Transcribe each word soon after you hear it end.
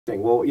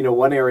Well,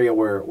 one area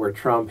where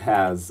Trump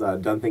has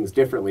done things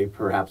differently,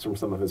 perhaps from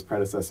some of his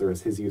predecessors,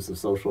 is his use of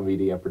social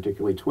media,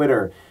 particularly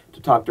Twitter, to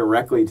talk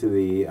directly to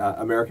the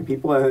American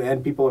people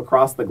and people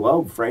across the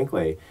globe,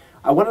 frankly.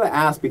 I wanted to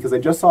ask, because I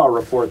just saw a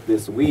report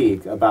this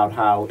week about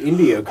how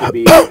India could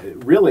be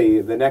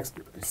really the next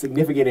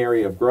significant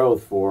area of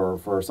growth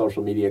for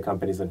social media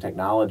companies and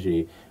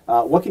technology.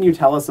 What can you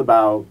tell us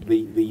about the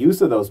use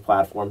of those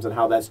platforms and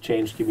how that's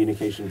changed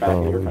communication back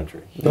in your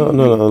country?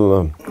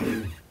 No.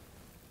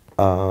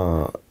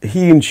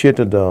 He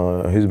initiated,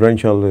 his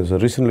brainchild is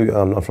recently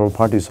from a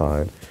party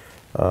side.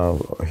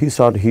 He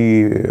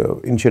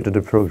initiated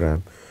a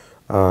program.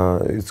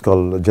 It's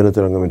called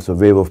Janatarangam. It's a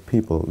wave of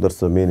people.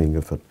 That's the meaning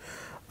of it.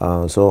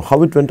 So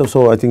how it went up,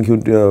 so I think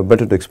you'd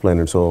better to explain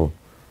it. So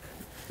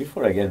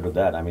before I get into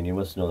that, I mean, you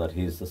must know that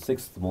he's the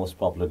 6th most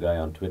popular guy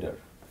on Twitter.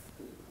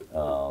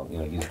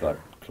 He's got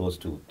close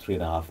to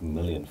 3.5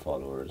 million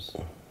followers.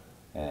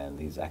 And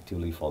he's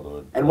actively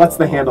followed. And what's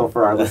the handle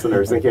for our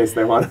listeners in case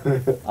they want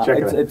to check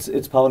it out?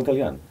 It's Pawan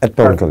Kalyan. At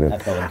Pawan Kalyan.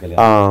 At Pawan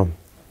Kalyan.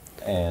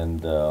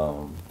 And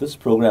this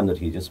program that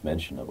he just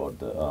mentioned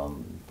about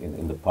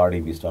in the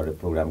party, we started a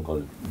program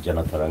called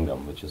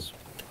Janatarangam, which is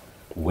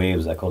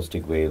waves,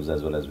 acoustic waves,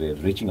 as well as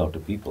waves, reaching out to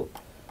people.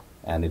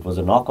 And it was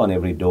a knock on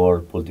every door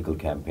political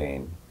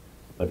campaign.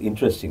 But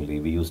interestingly,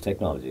 we used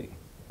technology.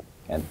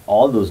 And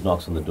all those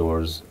knocks on the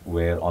doors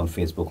were on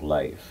Facebook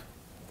Live.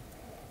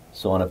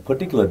 So on a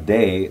particular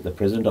day, the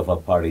president of our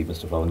party,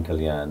 Mr. Pawan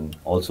Kalyan,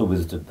 also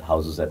visited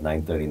houses at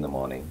 9:30 in the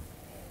morning.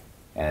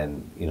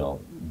 And,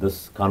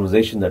 this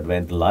conversation that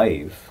went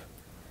live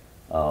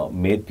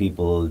made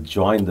people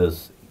join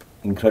this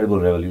incredible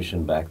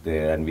revolution back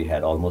there. And we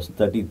had almost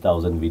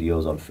 30,000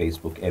 videos on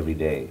Facebook every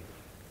day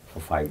for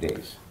 5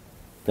 days.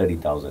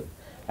 30,000.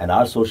 And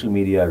our social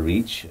media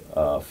reach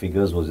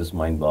figures was just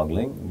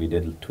mind-boggling. We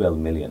did 12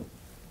 million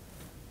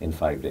in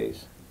 5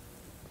 days.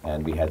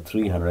 And we had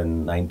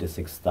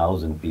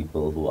 396,000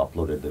 people who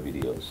uploaded the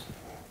videos.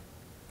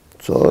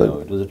 So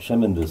it was a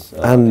tremendous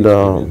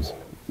experience.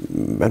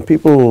 And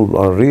people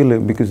are really,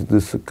 because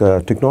this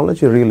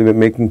technology really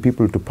making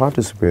people to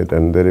participate,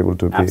 and they're able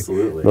to be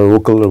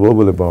vocal or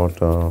verbal about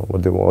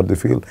what they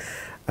feel.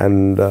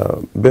 And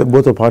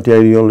both the party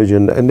ideology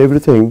and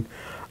everything,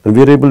 and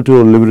we're able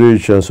to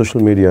leverage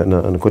social media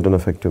in quite an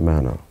effective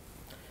manner.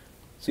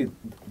 See,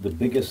 the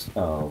biggest,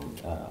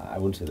 I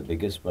wouldn't say the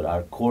biggest, but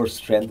our core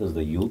strength is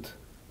the youth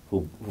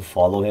who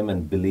follow him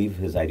and believe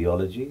his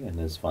ideology and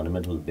his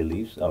fundamental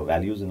beliefs, or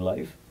values in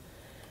life.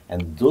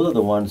 And those are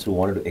the ones who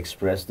wanted to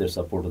express their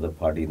support to the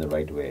party in the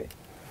right way.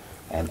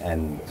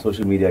 And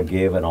social media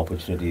gave an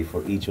opportunity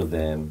for each of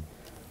them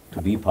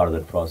to be part of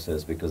that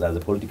process, because as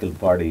a political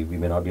party, we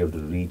may not be able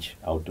to reach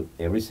out to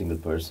every single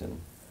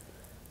person.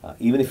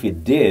 Even if we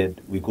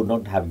did, we could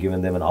not have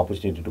given them an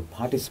opportunity to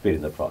participate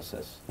in the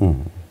process.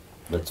 Mm-hmm.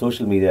 But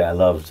social media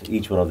allowed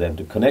each one of them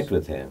to connect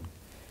with him.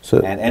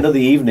 And end of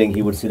the evening,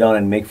 he would sit down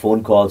and make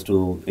phone calls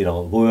to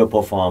whoever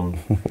performed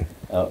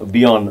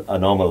beyond a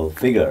normal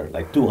figure,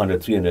 like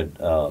 200, 300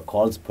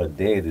 calls per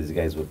day these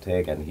guys would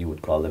take, and he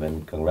would call them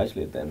and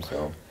congratulate them.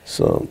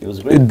 So it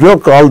was great. It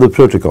broke all the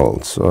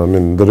protocols, I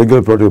mean, the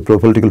regular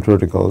political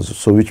protocols,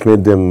 so which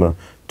made them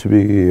to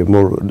be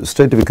more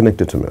straightly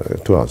connected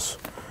to us.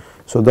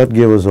 So that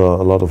gave us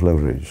a lot of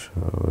leverage.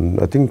 And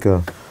I think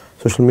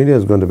social media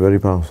is going to be very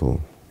powerful.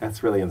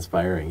 That's really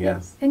inspiring,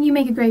 yes. And you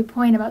make a great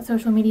point about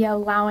social media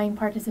allowing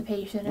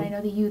participation, and I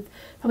know the youth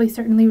probably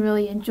certainly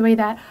really enjoy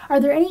that. Are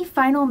there any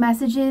final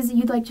messages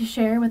you'd like to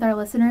share with our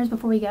listeners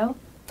before we go?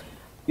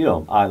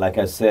 Like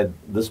I said,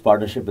 this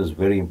partnership is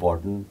very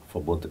important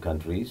for both the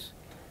countries,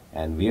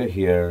 and we are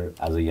here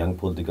as a young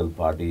political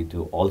party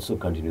to also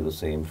continue the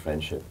same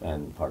friendship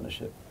and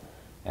partnership.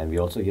 And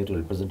we're also here to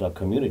represent our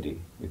community,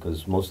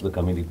 because most of the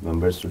community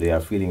members today are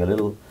feeling a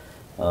little,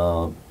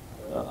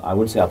 I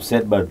wouldn't say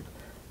upset, but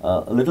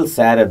a little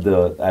sad at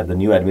the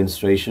new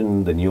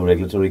administration, the new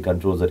regulatory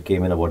controls that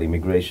came in about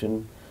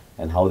immigration,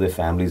 and how their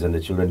families and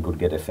their children could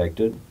get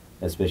affected,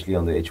 especially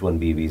on the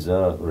H-1B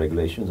visa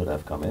regulations that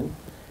have come in.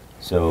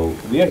 So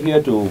we are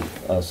here to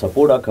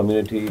support our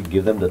community,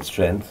 give them that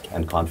strength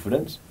and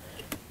confidence.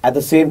 At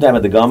the same time,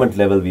 at the government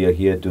level, we are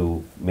here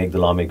to make the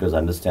lawmakers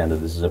understand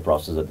that this is a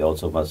process that they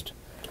also must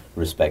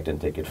respect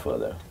and take it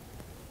further.